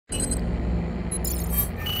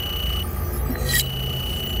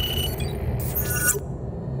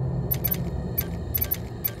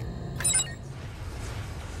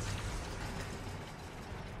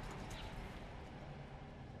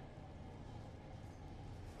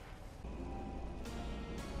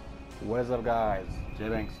What is up, guys?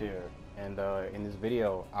 J-Banks here, and in this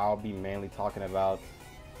video I'll be mainly talking about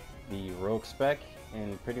the rogue spec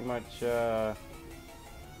and pretty much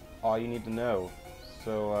all you need to know.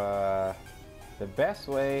 So the best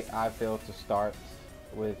way I feel to start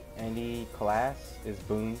with any class is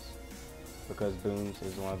boons, because boons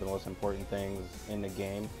is one of the most important things in the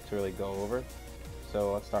game to really go over.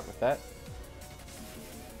 So let's start with that.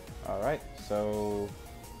 Alright, so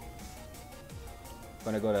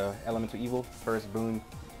gonna go to Elemental Evil, first boon,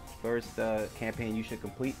 first campaign you should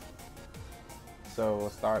complete. So we'll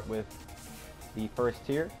start with the first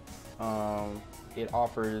tier. It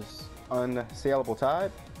offers Unsaleable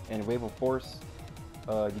Tide and Wave of Force.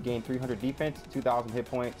 You gain 300 defense, 2,000 hit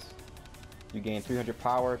points. You gain 300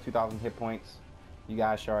 power, 2,000 hit points. You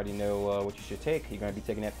guys should already know what you should take. You're gonna be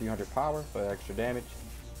taking that 300 power for extra damage.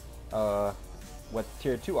 What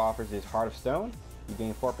tier 2 offers is Heart of Stone. You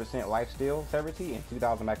gain 4% lifesteal severity and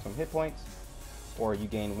 2,000 maximum hit points, or you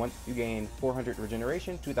gain 400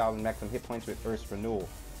 regeneration, 2,000 maximum hit points with Earth's Renewal.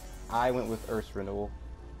 I went with Earth's Renewal.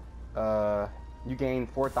 You gain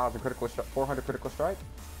 400 critical strike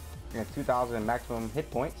and 2,000 maximum hit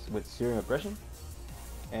points with Searing Aggression,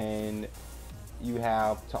 and you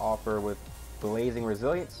have to offer with Blazing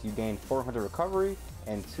Resilience. You gain 400 recovery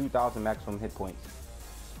and 2,000 maximum hit points.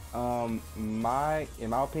 In my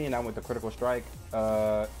opinion, I went the critical strike.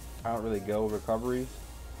 I don't really go recovery,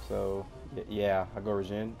 so yeah, I go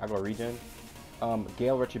regen.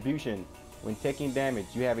 Gale Retribution. When taking damage,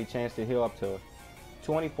 you have a chance to heal up to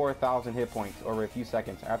 24,000 hit points over a few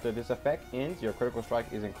seconds. After this effect ends, your critical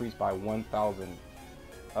strike is increased by 1,000.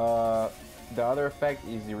 The other effect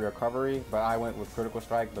is the recovery, but I went with critical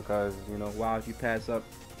strike because, you know, while you pass up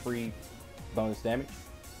free bonus damage.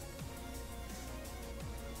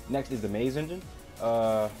 Next is the Maze Engine.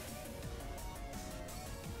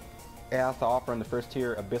 It has to offer in the first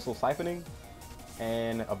tier Abyssal Siphoning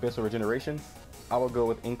and Abyssal Regeneration. I will go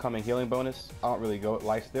with Incoming Healing Bonus. I don't really go with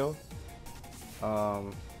Lifesteal.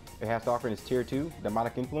 It has to offer in its tier 2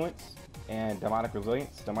 Demonic Influence and Demonic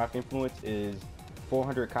Resilience. Demonic Influence is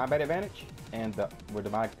 400 combat advantage, and what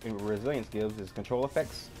Demonic Resilience gives is control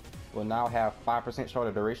effects will now have 5%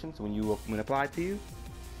 shorter durations when applied to you.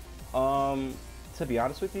 To be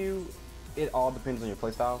honest with you, it all depends on your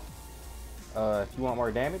playstyle. If you want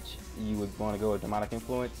more damage, you would want to go with Demonic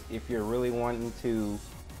Influence. If you're really wanting to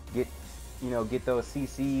get those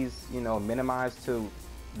CCs, minimized to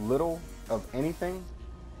little of anything,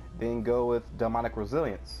 then go with Demonic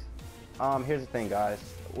Resilience. Here's the thing, guys,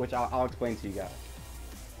 which I'll explain to you guys.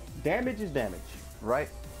 Damage is damage, right?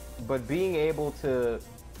 But being able to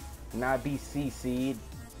not be CC'd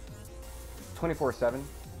 24/7,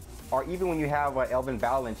 or even when you have an Elven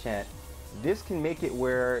Battle enchant, this can make it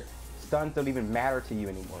where stuns don't even matter to you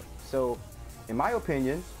anymore. So, in my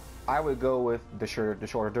opinion, I would go with the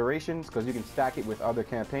shorter durations, because you can stack it with other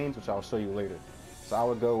campaigns, which I'll show you later. So I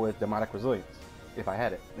would go with Demonic Resilience, if I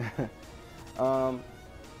had it.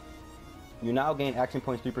 You now gain action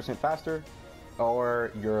points 3% faster,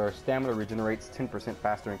 or your stamina regenerates 10%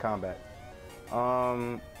 faster in combat.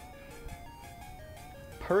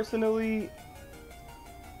 Personally,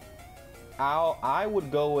 I would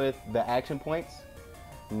go with the action points,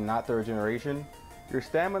 not the regeneration. Your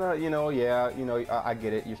stamina, I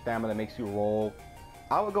get it. Your stamina makes you roll.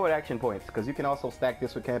 I would go with action points, because you can also stack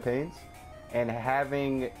this with campaigns, and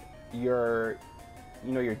having your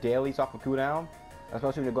dailies off of cooldown,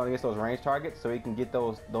 especially when you're going against those range targets, so you can get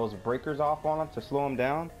those breakers off on them to slow them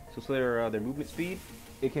down, to slow their movement speed.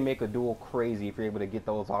 It can make a duel crazy if you're able to get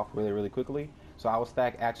those off really, really quickly. So I would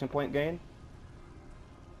stack action point gain.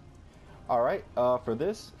 Alright, for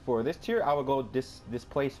this tier, I would go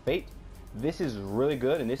Displace Fate. This is really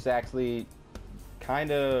good, and this actually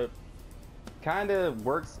kind of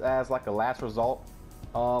works as like a last result.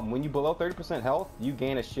 When you below 30% health, you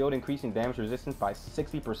gain a shield increasing damage resistance by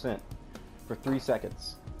 60% for 3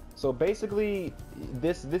 seconds. So basically,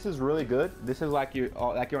 this is really good. This is like you're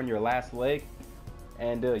on your last leg,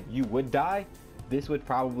 and you would die. This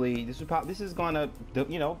is gonna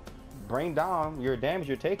bring down your damage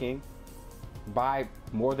you're taking by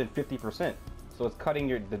more than 50%. So it's cutting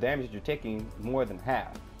the damage that you're taking more than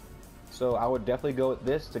half. So I would definitely go with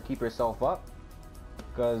this to keep yourself up,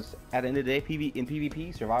 because at the end of the day, in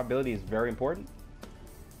PvP, survivability is very important.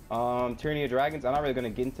 Tyranny of Dragons, I'm not really going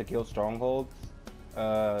to get into Guild Strongholds.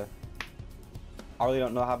 I really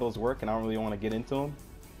don't know how those work, and I don't really want to get into them,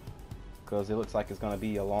 because it looks like it's going to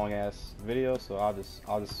be a long ass video, so I'll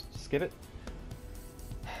just skip it.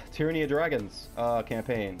 Tyranny of Dragons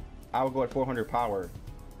campaign, I would go at 400 power,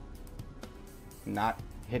 not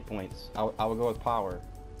hit points. I would go with power.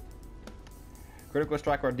 Critical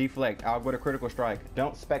strike or deflect. I'll go to critical strike.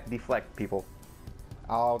 Don't spec deflect, people.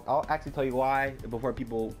 I'll actually tell you why before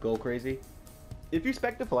people go crazy. If you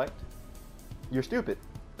spec deflect, you're stupid.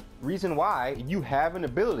 Reason why, you have an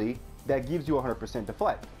ability that gives you 100%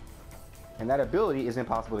 deflect. And that ability is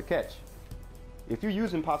impossible to catch. If you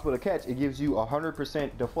use impossible to catch, it gives you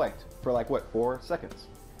 100% deflect for like what, 4 seconds?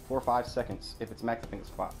 4 or 5 seconds. If it's max, I think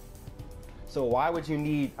it's 5. So why would you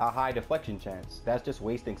need a high deflection chance? That's just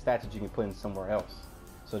wasting stats that you can put in somewhere else.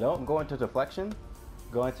 So don't go into deflection,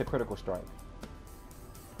 go into critical strike.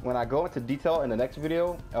 When I go into detail in the next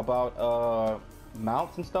video about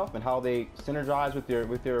mounts and stuff and how they synergize with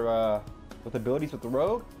with abilities with the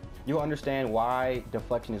rogue, you'll understand why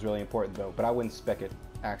deflection is really important though. But I wouldn't spec it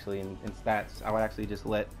actually in stats. I would actually just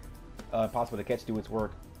let possible to catch do its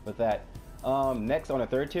work with that. Next on the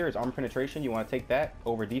third tier is armor penetration. You want to take that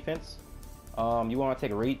over defense. You want to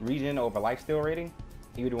take region over lifesteal rating.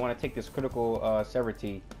 You would want to take this critical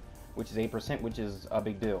severity, which is 8%, which is a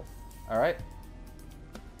big deal. All right.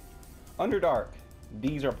 Underdark.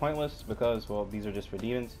 These are pointless because, well, these are just for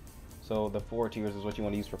demons. So the 4 tiers is what you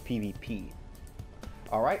want to use for PvP.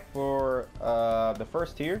 All right. For the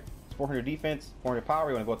first tier, it's 400 defense, 400 power.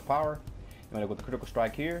 You want to go with the power. You want to go with the critical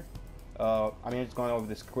strike here. I mean, I'm just going over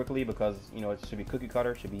this quickly because, you know, it should be cookie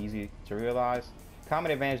cutter, should be easy to realize.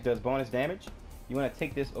 Combat advantage does bonus damage. You want to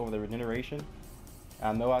take this over the regeneration.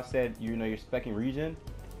 I know I said, you know, you're specing regen,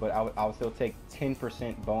 but I would still take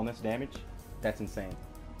 10% bonus damage. That's insane.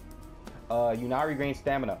 You now regain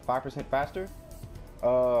stamina 5% faster.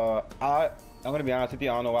 I'm gonna be honest with you,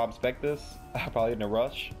 I don't know why I'm spec this. I'm probably in a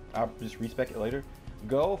rush. I'll just respec it later.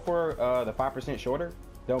 Go for the 5% shorter.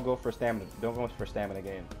 Don't go for stamina. Don't go for stamina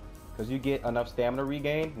gain, because you get enough stamina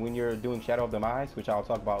regain when you're doing Shadow of Demise, which I'll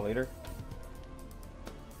talk about later.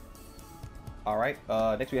 All right.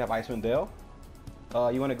 Next we have Icewind Dale.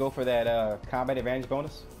 You want to go for that combat advantage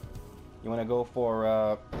bonus. You want to go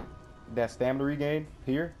for that stamina regain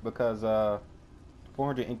here because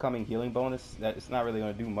 400 incoming healing bonus. That it's not really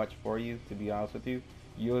going to do much for you, to be honest with you.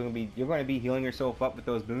 You're going to be healing yourself up with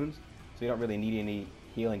those boons, so you don't really need any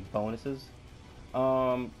healing bonuses.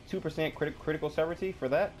 2% critical severity for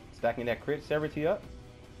that, stacking that crit severity up.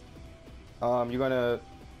 You're gonna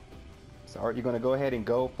go ahead and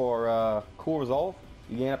go for cool resolve.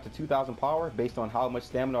 You gain up to 2,000 power based on how much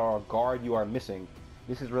stamina or guard you are missing.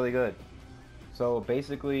 This is really good. So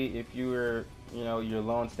basically, if you're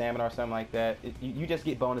low on stamina or something like that, you just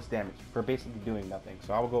get bonus damage for basically doing nothing.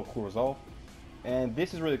 So I will go cool resolve. And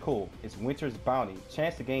this is really cool. It's Winter's Bounty.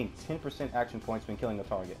 Chance to gain 10% action points when killing a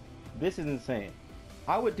target. This is insane.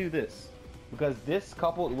 I would do this because this,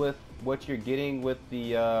 coupled with what you're getting with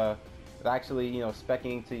the actually, you know,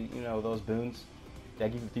 specking to, you know, those boons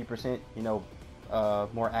that give you 3%, you know,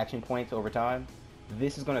 more action points over time.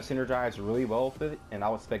 This is going to synergize really well with it, and I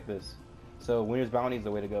would spec this. So Winter's Bounty is the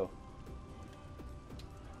way to go.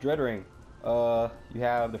 Dread Ring. You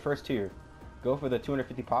have the first tier. Go for the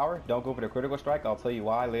 250 power. Don't go for the critical strike. I'll tell you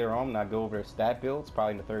why later on when I go over stat builds,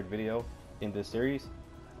 probably in the third video in this series.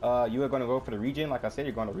 You are going to go for the regen. Like I said,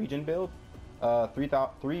 you're going to regen build.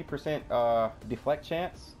 3% deflect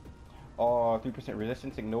chance or 3%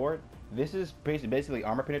 resistance ignored. This is basically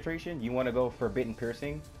armor penetration. You want to go forbidden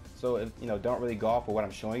piercing. So if, you know, don't really go off of what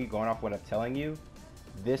I'm showing you, going off what I'm telling you.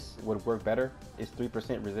 This would work better. It's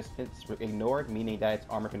 3% resistance ignored, meaning that it's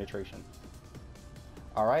armor penetration.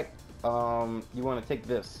 All right. You want to take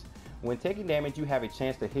this. When taking damage, you have a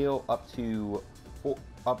chance to heal up to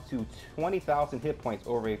 20,000 hit points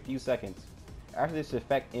over a few seconds. After this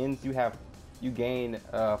effect ends, you gain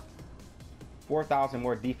 4,000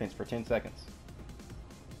 more defense for 10 seconds.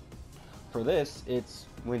 For this, it's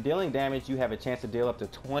when dealing damage, you have a chance to deal up to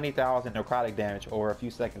 20,000 necrotic damage over a few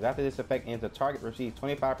seconds. After this effect ends, the target receives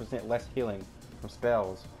 25% less healing from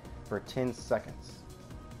spells for 10 seconds.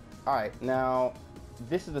 Alright, now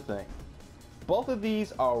this is the thing. Both of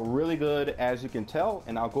these are really good, as you can tell,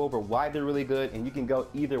 and I'll go over why they're really good, and you can go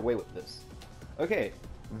either way with this. Okay,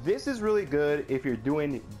 this is really good if you're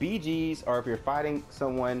doing BGs or if you're fighting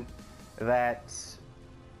someone that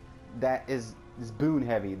is boon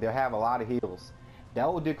heavy. They'll have a lot of heals. That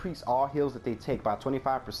will decrease all heals that they take by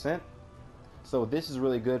 25%. So this is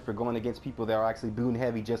really good for going against people that are actually boon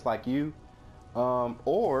heavy just like you.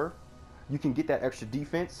 Or you can get that extra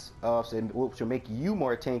defense, which will make you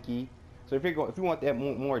more tanky. So if you want that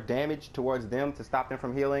more damage towards them to stop them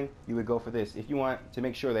from healing, you would go for this. If you want to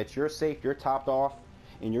make sure that you're safe, you're topped off,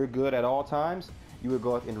 and you're good at all times, you would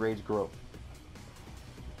go with Enraged Growth.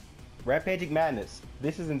 Rampaging Madness.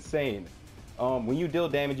 This is insane. When you deal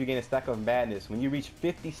damage, you gain a stack of madness. When you reach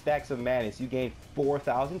 50 stacks of madness, you gain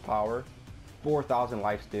 4,000 power, 4,000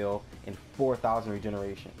 lifesteal and 4,000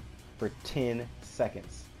 regeneration for 10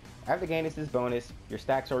 seconds. After gaining this bonus, your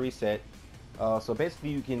stacks are reset. So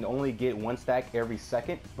basically you can only get one stack every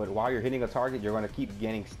second, but while you're hitting a target, you're going to keep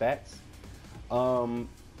gaining stats.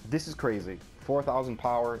 This is crazy. 4,000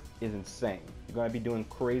 power is insane. You're going to be doing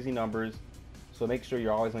crazy numbers, so make sure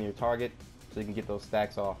you're always on your target so you can get those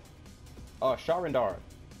stacks off. Sharendar.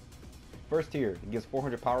 First tier, it gives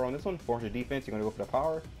 400 power on this one, 400 defense. You're going to go for the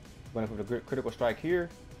power. You're going to go for the critical strike here.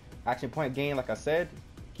 Action point gain, like I said,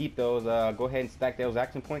 keep those, go ahead and stack those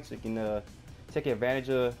action points so you can take advantage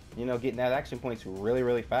of, you know, getting that action points really,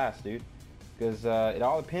 really fast, dude. Because it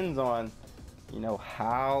all depends on, you know,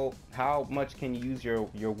 how much can you use your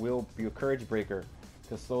courage breaker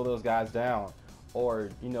to slow those guys down, or,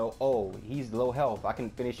 you know, oh, he's low health, I can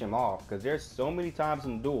finish him off. Because there's so many times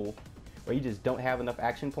in the duel where you just don't have enough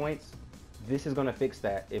action points. This is gonna fix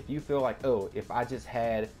that. If you feel like, oh, if I just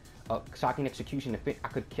had a shocking execution,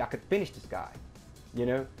 I could finish this guy, you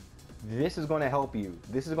know, this is gonna help you.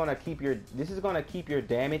 This is gonna keep your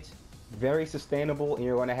damage very sustainable, and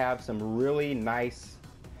you're gonna have some really nice,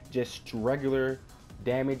 just regular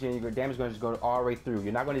damage, and your damage is gonna just go all the way through.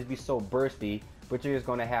 You're not gonna be so bursty, but you're just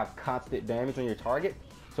gonna have constant damage on your target.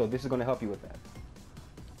 So this is gonna help you with that.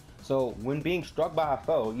 So when being struck by a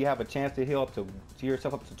foe, you have a chance to heal up to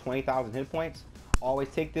yourself up to 20,000 hit points. Always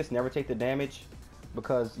take this, never take the damage,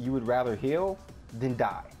 because you would rather heal than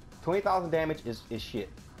die. 20,000 damage is shit.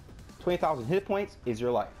 20,000 hit points is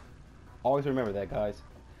your life. Always remember that, guys.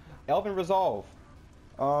 Elven Resolve.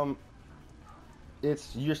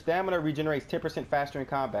 It's your stamina regenerates 10% faster in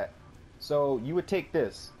combat. So you would take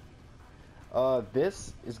this.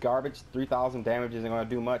 This is garbage. 3,000 damage isn't going to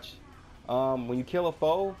do much. When you kill a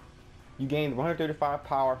foe, you gain 135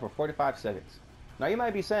 power for 45 seconds. Now you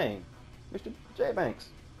might be saying, Mr. J Banks,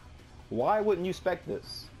 why wouldn't you spec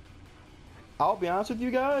this? I'll be honest with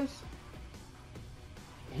you guys.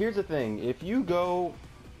 Here's the thing. If you go,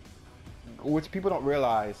 which people don't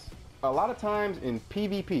realize, a lot of times in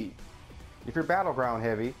PvP, if you're battleground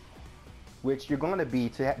heavy, which you're going to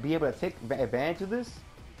be able to take advantage of this,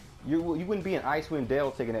 you wouldn't be in Icewind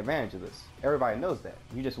Dale taking advantage of this. Everybody knows that.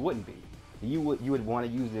 You just wouldn't be. You would want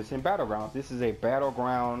to use this in battlegrounds. This is a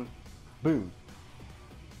battleground boon,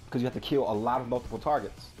 because you have to kill a lot of multiple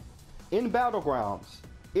targets. In battlegrounds,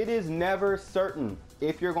 it is never certain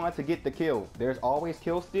if you're going to get the kill. There's always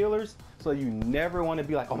kill stealers, so you never want to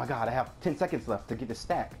be like, oh my god, I have 10 seconds left to get the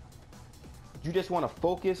stack. You just want to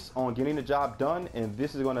focus on getting the job done, and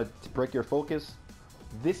this is going to break your focus.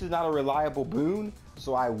 This is not a reliable boon,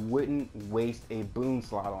 so I wouldn't waste a boon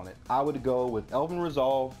slot on it. I would go with Elven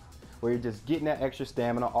Resolve, where you're just getting that extra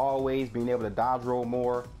stamina, always being able to dodge roll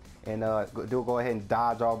more, and go ahead and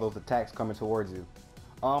dodge all those attacks coming towards you.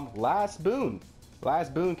 Last boon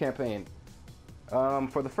campaign.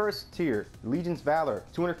 For the first tier, Legion's Valor,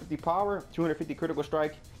 250 power, 250 critical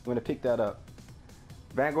strike. You want to pick that up.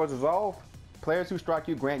 Vanguard's Resolve. Players who strike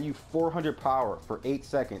you grant you 400 power for 8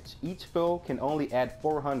 seconds. Each foe can only add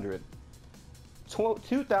 400.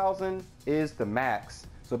 2,000 is the max.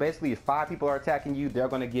 So basically, if 5 people are attacking you, they're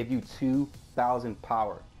going to give you 2,000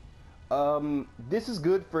 power. This is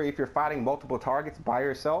good for if you're fighting multiple targets by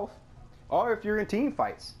yourself, or if you're in team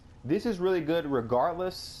fights. This is really good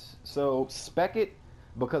regardless. So spec it,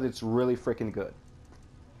 because it's really freaking good.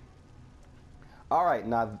 Alright,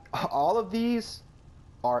 now all of these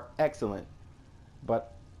are excellent.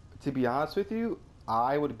 But to be honest with you,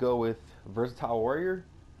 I would go with Versatile Warrior,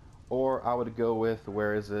 or I would go with,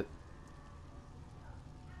 where is it?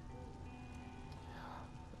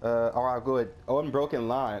 Or I'll go with Unbroken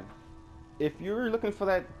Line. If you're looking for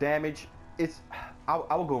that damage,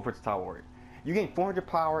 I will go with Versatile Warrior. You gain 400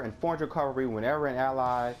 power and 400 recovery whenever an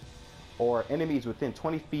ally or enemy is within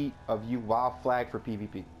 20 feet of you while flagged for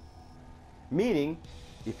PvP. Meaning,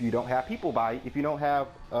 if you don't have people by you, if you don't have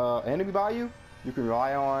an enemy by you, you can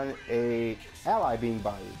rely on a ally being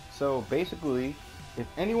by you. So basically, if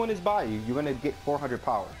anyone is by you, you're gonna get 400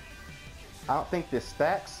 power. I don't think this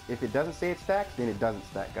stacks. If it doesn't say it stacks, then it doesn't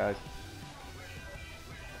stack, guys.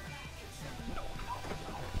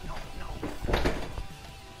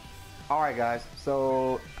 Alright guys,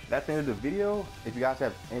 so that's the end of the video. If you guys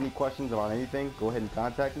have any questions about anything, go ahead and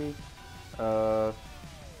contact me.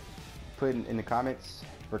 Put it in the comments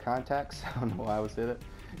for contacts. I don't know why I would say that.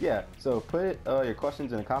 Yeah, so put your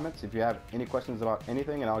questions in the comments if you have any questions about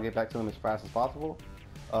anything, and I'll get back to them as fast as possible.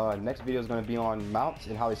 Next video is going to be on mounts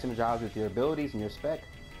and how they synergize with your abilities and your spec.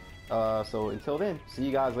 So until then, see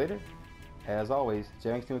you guys later. As always,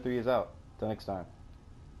 JBanks213 is out. Till next time.